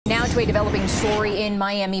To a developing story in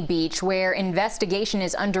Miami Beach, where investigation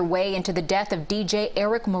is underway into the death of DJ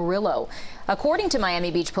Erick Morillo. According to Miami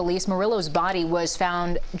Beach police, Morillo's body was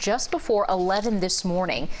found just before 11 this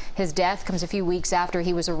morning. His death comes a few weeks after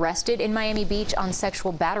he was arrested in Miami Beach on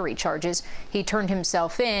sexual battery charges. He turned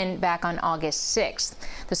himself in back on August 6th.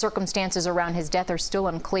 The circumstances around his death are still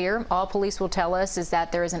unclear. All police will tell us is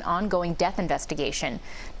that there is an ongoing death investigation.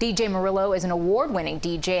 DJ Morillo is an award-winning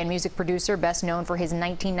DJ and music producer, best known for his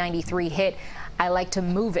 1993 hit, I Like to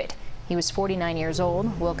Move It. He was 49 years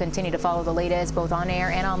old. We'll continue to follow the latest both on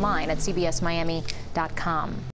air and online at cbsmiami.com.